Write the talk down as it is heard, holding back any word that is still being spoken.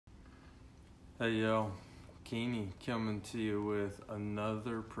Hey yo, Keeney coming to you with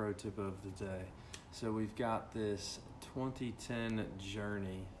another pro tip of the day. So we've got this 2010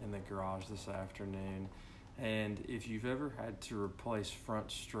 Journey in the garage this afternoon, and if you've ever had to replace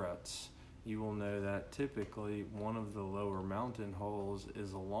front struts, you will know that typically one of the lower mounting holes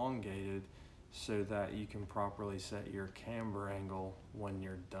is elongated so that you can properly set your camber angle when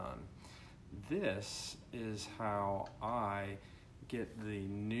you're done. This is how I get the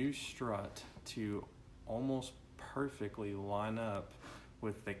new strut to almost perfectly line up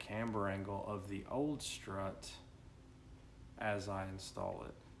with the camber angle of the old strut as I install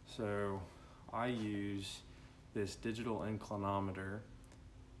it. So I use this digital inclinometer.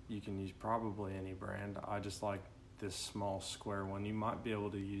 You can use probably any brand. I just like this small square one. You might be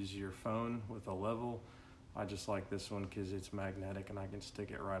able to use your phone with a level. I just like this one because it's magnetic and I can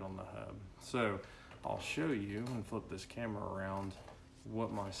stick it right on the hub. So I'll show you and flip this camera around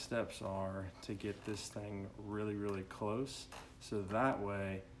what my steps are to get this thing really close, so that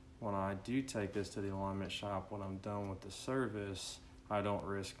way when I do take this to the alignment shop when I'm done with the service, I don't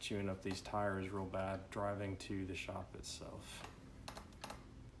risk chewing up these tires real bad driving to the shop itself.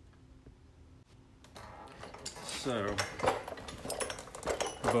 So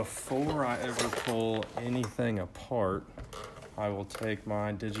before I ever pull anything apart, I will take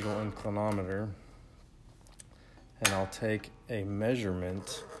my digital inclinometer and I'll take a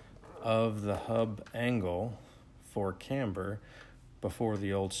measurement of the hub angle for camber before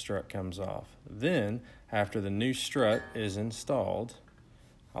the old strut comes off. Then, after the new strut is installed,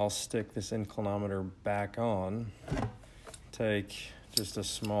 I'll stick this inclinometer back on, take just a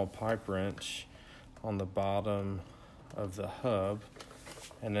small pipe wrench on the bottom of the hub,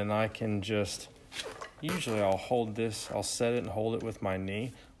 and then I can just, usually I'll set it and hold it with my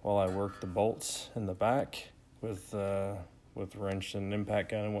knee while I work the bolts in the back with wrench and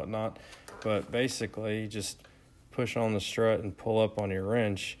impact gun and whatnot. But basically just push on the strut and pull up on your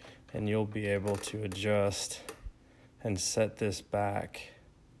wrench and you'll be able to adjust and set this back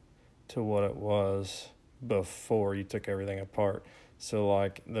to what it was before you took everything apart. So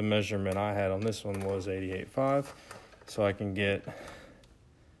like the measurement I had on this one was 88.5, so I can get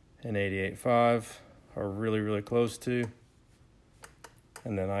an 88.5 or really close to,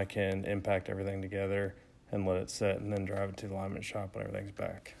 and then I can impact everything together and let it set and then drive it to the alignment shop when everything's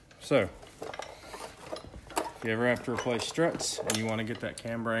back. So if you ever have to replace struts and you want to get that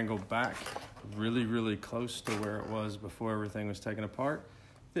camber angle back really close to where it was before everything was taken apart,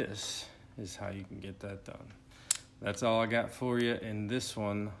 this is how you can get that done. That's all I got for you in this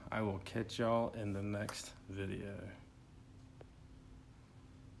one. I will catch y'all in the next video.